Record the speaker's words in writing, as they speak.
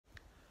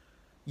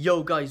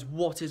Yo guys,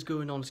 what is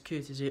going on? It's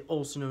Curtis here,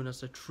 also known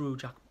as the True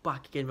Jack,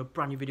 back again with a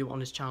brand new video on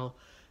this channel.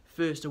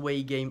 First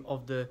away game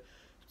of the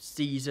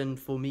season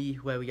for me,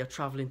 where we are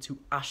travelling to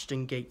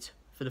Ashton Gate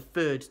for the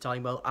third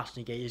time. Well,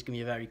 Ashton Gate is going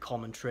to be a very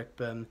common trip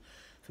for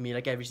me,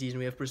 like every season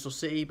we have Bristol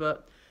City,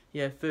 but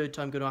yeah, third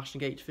time going to Ashton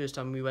Gate. First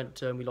time we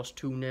went, we lost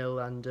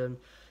 2-0, and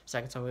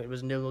second time it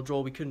was a 0-0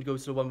 draw. We couldn't go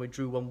to the one we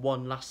drew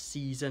 1-1 last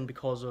season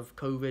because of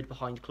COVID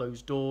behind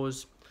closed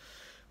doors,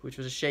 which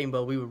was a shame.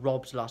 Well, we were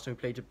robbed last time we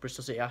played at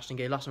Bristol City Ashton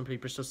Gate. Last time we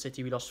played Bristol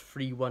City, we lost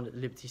 3-1 at the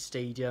Liberty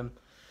Stadium,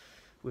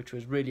 which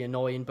was really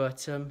annoying.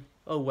 But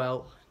oh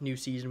well, new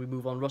season, we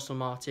move on. Russell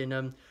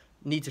Martin,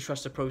 need to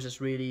trust the process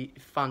really.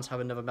 If fans have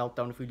another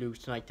meltdown if we lose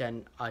tonight,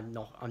 then I'm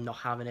not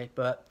having it.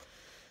 But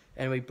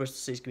anyway, Bristol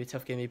City's gonna be a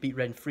tough game. They beat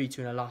Reading 3-2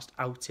 in their last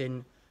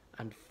outing,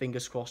 and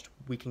fingers crossed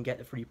we can get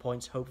the 3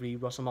 points. Hopefully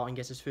Russell Martin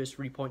gets his first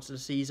 3 points of the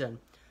season.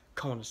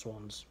 Come on, the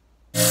Swans.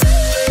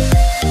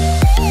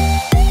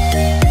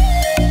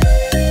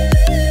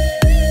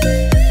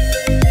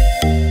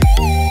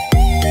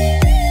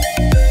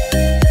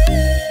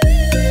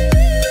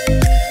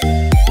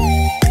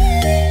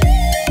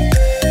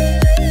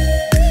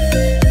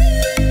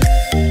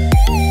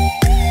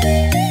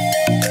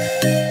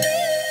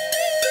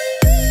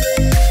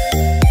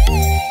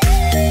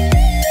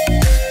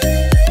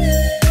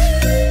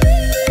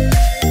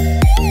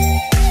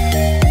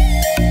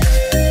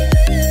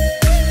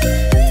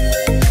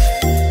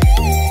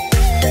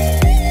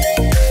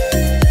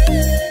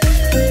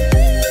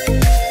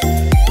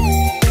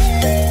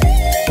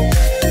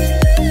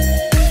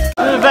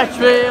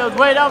 Field,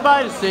 way down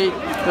by the sea,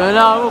 and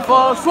now we'll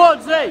fall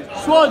Swansea,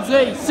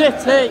 Swansea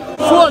City,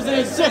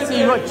 Swansea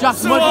City, right,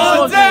 Jackson,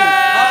 Swansea.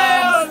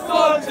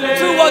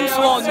 2-1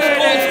 Swans,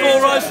 goal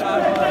scorers,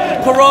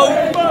 Piroe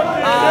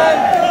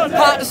and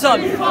Patterson.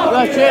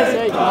 Right,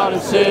 cheers,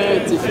 Carnage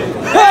City.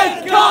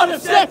 Hey,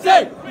 Carnage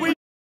City! We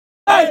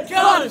hate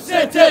Carnage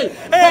City!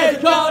 Hey,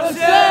 Carnage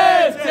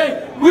City!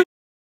 We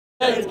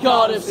hate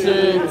Carnage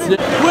City!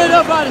 Way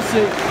down by the sea,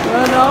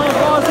 and now we'll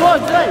fall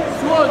Swansea,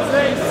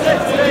 Swansea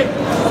City.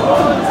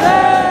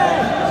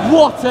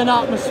 What an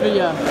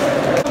atmosphere!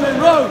 Coming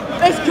road,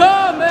 it's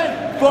coming!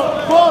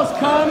 Football's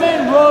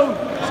coming road,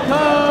 it's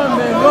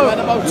coming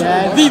road.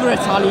 Yeah, Viva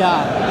Italia!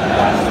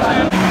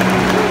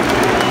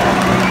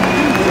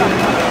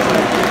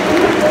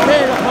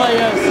 Here the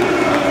players.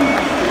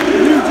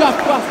 You Jack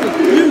bastards!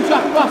 You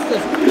Jack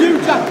bastards! You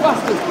Jack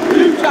bastards!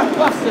 You Jack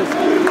bastards!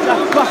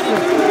 Jack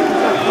bastards!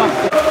 Jack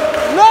bastards!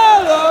 No,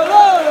 no,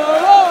 no, no,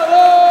 no,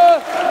 no,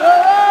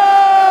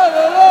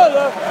 no, no,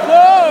 no,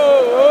 no.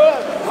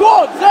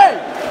 Swansea!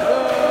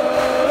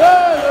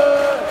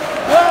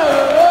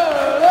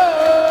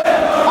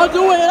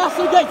 Underway at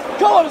Ashton Gate.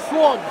 Come on,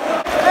 Swans!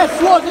 It's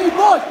Swansea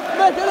boys!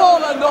 Make it all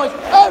that noise!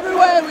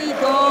 Everywhere we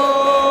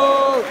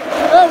go!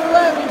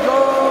 Everywhere we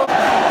go!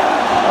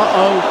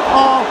 Uh-oh!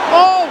 Oh!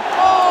 Oh!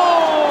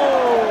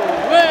 Oh!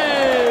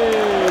 Hey!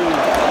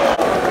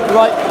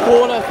 Right,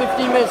 corner,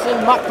 15 minutes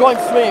in. Matt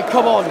Grimes swinging.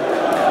 Come on!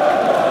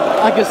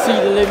 I can see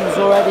the limbs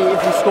already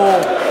if we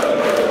score.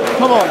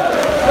 Come on!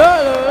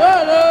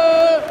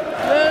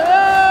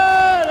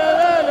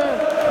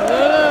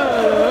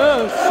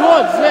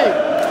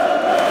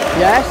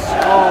 Yes.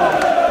 Oh.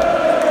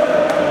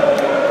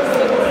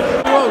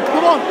 Whoa,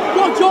 come on,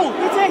 Joel,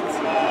 hit it.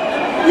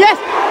 Yes.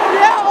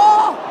 Yeah.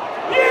 Oh.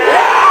 Yeah.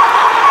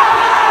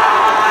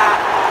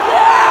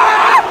 Yeah.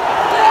 Yeah.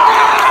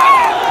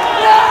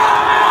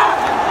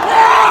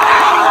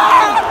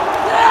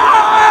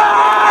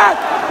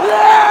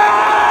 Yeah.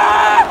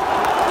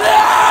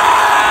 Yeah.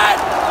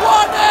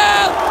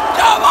 1-0.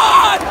 Come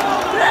on.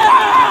 Yeah.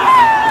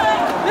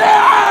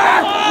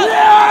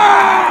 Yeah.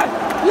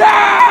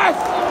 Yes.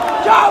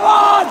 Come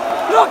on!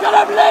 Look at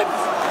them lips!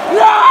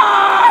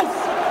 Yes!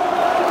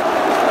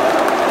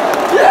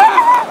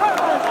 Yes!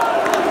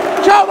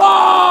 Come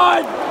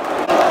on!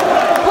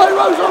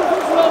 Piroe's on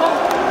control!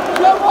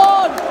 Come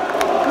on!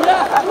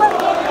 Yeah!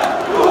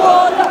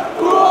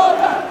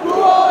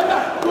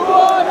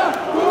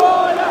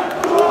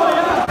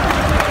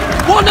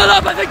 One of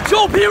them, I think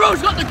Joel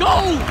Piroe's got the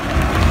goal!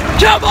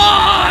 Come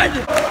on!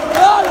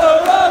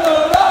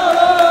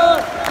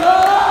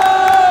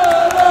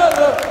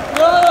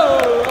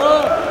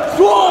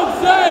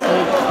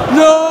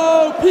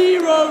 No,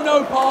 Piroe,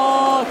 no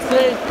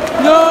party.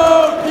 No,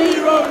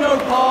 Piroe, no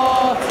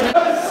party.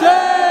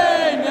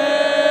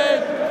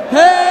 Singing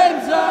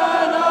hymns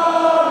and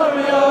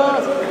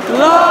arias,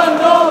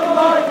 land of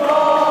my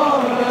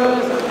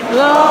fathers,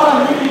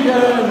 land of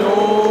no.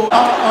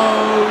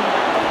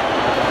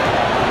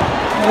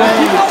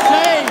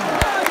 Same.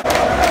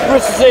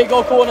 Bristol City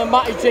got corner.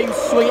 Matty James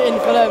swing it in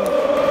for them.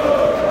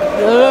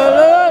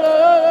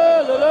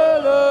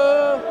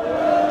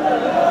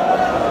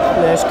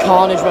 There's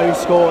Carnage where he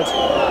scored.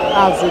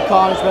 Absolute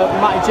Carnage, but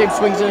Matty James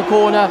swings in the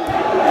corner.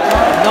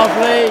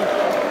 Lovely.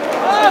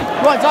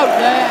 Right out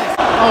there.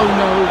 Oh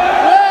no.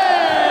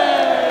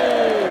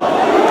 Hey!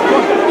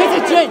 Hit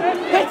it, Jane.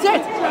 Hit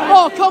it.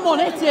 Oh, come on,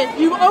 hit it.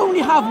 You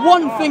only have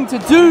one thing to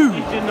do.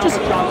 Just...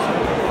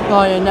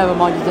 Oh yeah, never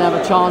mind, he didn't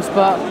have a chance,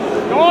 but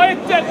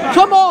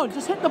Come on,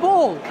 just hit the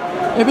ball.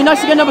 It'd be nice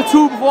to get number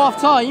 2 before half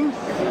time.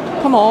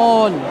 Come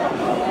on.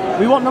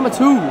 We want number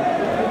 2.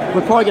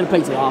 We're probably going to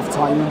play till half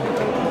time.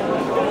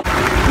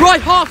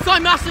 Right, half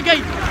time,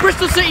 Matchday.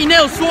 Bristol City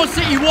 0,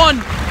 Swansea City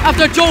 1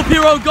 after Joel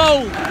Piroe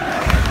goal.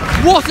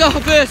 What a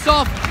first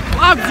half.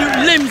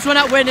 Absolute limbs went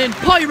out winning.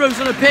 Pyros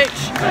on the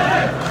pitch.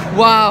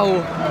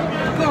 Wow.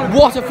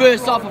 What a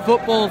first half of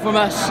football from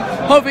us.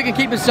 Hope we can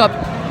keep this up.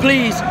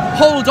 Please,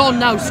 hold on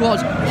now,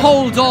 Swans.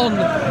 Hold on.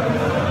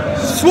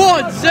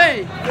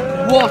 Swansea!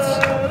 What?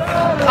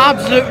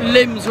 Absolute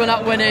limbs went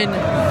out winning.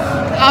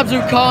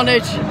 Absolute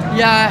carnage.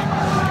 Yeah.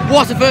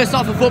 What a first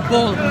half of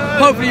football.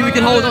 Hopefully we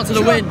can hold on to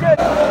the win.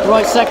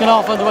 Right, second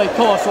half underway.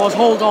 Come on, Swans,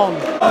 hold on.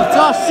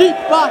 Our sheep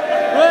back.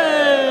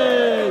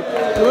 Way!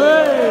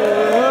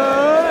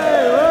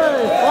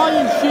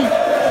 Flying sheep.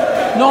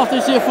 Not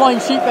to see a flying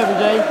sheep every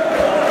day.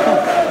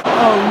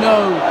 Oh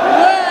no.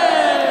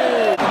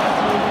 Way!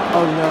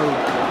 Oh no.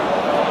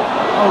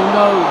 Oh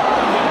no.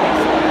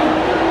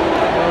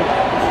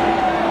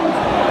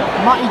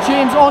 Matty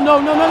James. Oh no,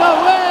 no, no, no.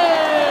 Way!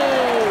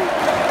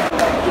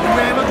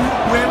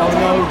 Oh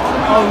no.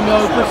 Oh no.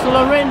 Bristol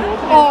are in.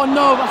 Oh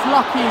no, that's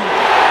lucky.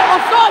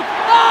 Offside!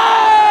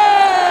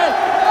 Hey!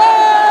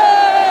 Hey!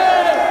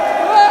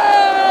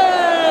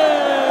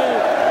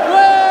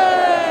 Hey!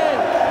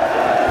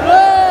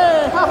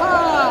 Hey! Ha ha!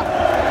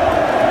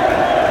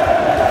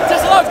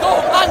 Disallowed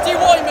goal. Andy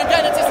Wyman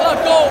getting a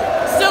disallowed goal.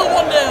 Still 1-0.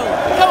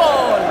 Come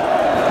on.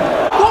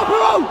 Joel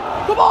Piroe!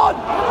 Come on!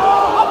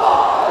 Come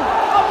on!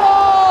 Come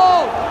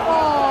on!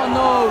 Oh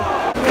no!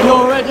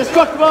 You're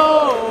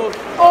indestructible!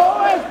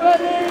 Always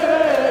believe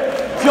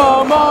it!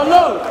 Come on,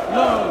 low!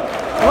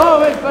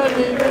 Always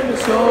believe in the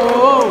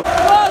soul!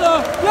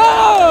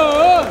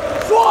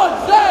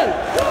 Swansea!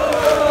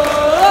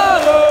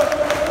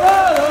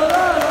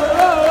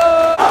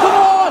 Come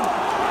on!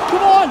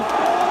 Come on!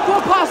 Go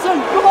past him!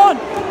 Come on!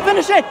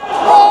 Finish it!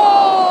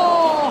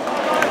 Oh!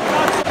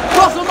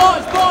 Russell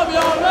Martin's Barmy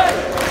on me!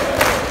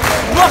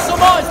 Russell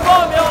Martin's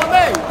Barmy on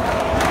me!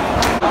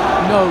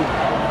 No!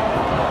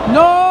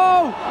 No!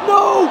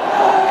 No!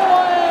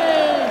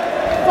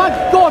 Thank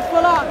God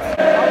for that!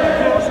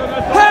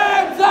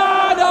 Heads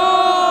and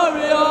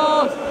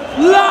Arios,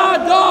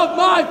 land of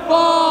my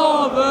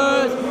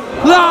fathers,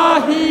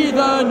 la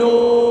heathen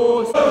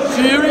Norse.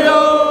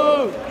 Cheerio!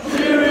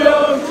 Cheerio!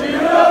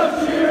 Cheerio!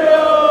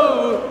 Cheerio!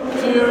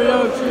 Cheerio!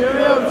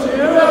 Cheerio!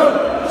 Cheerio!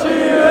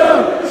 Cheerio!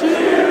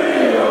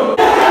 Cheerio!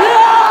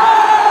 Yeah!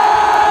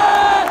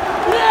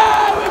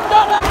 Yeah! We've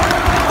done it!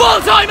 Full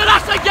time at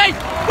Ashton Gate!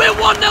 We're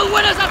 1-0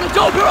 winners after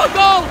Joel Piroe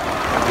goal!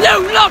 You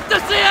love to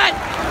see it!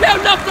 You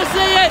love to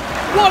see it!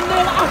 1-0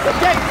 after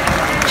Gate!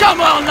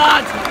 Come on,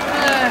 lads!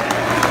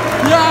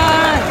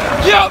 Yeah!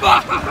 Come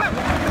on!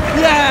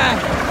 Yeah!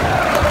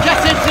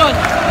 Get it, son!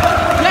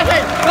 Get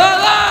it!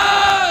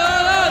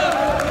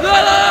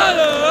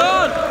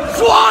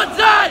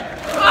 Swansea!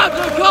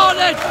 After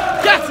Carnage!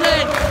 Get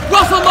it!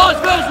 Russell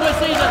Martin's first win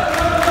season!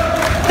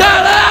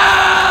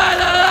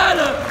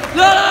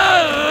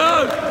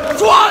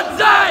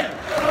 Swansea!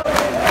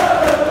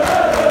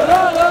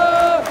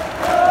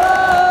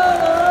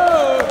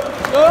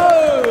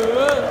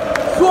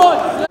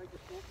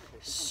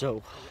 So,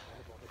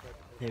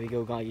 there we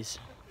go, guys.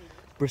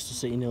 Bristol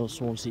City 0,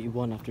 Swansea City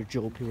 1 after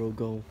Joel Piroe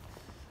goal.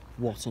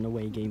 What an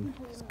away game.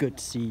 It's good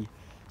to see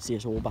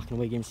us all back in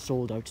away games.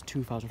 Sold out,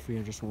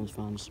 2,300 Swans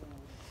fans.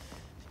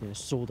 Yeah,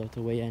 sold out the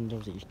away end.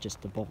 Obviously,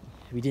 just the bottom.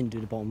 We didn't do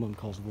the bottom one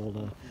because of all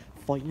the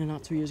fighting and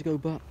that 2 years ago,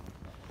 but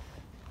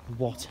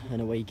what an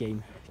away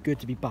game. Good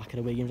to be back at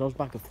away games. I was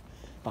back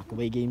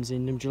away games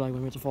in July when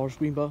we went to Forest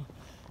Green, but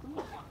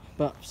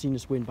I've seen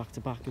us win back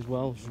to back as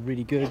well. It was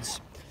really good.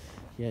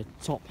 Yeah,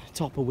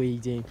 top away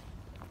day,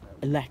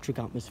 electric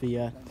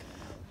atmosphere,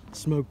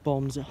 smoke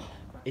bombs.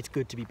 It's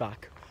good to be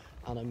back,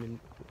 and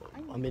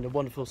I'm in a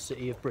wonderful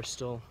city of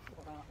Bristol.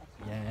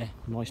 Yeah,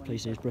 nice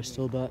place is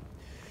Bristol, but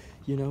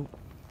you know,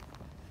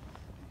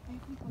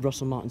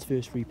 Russell Martin's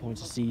first 3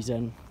 points of the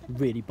season,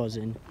 really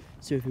buzzing.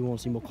 So if you want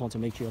to see more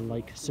content, make sure you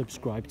like,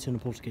 subscribe, turn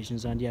on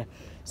notifications, and yeah,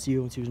 see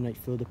you on Tuesday night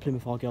for the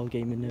Plymouth Argyle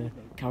game in the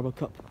Carabao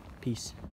Cup. Peace.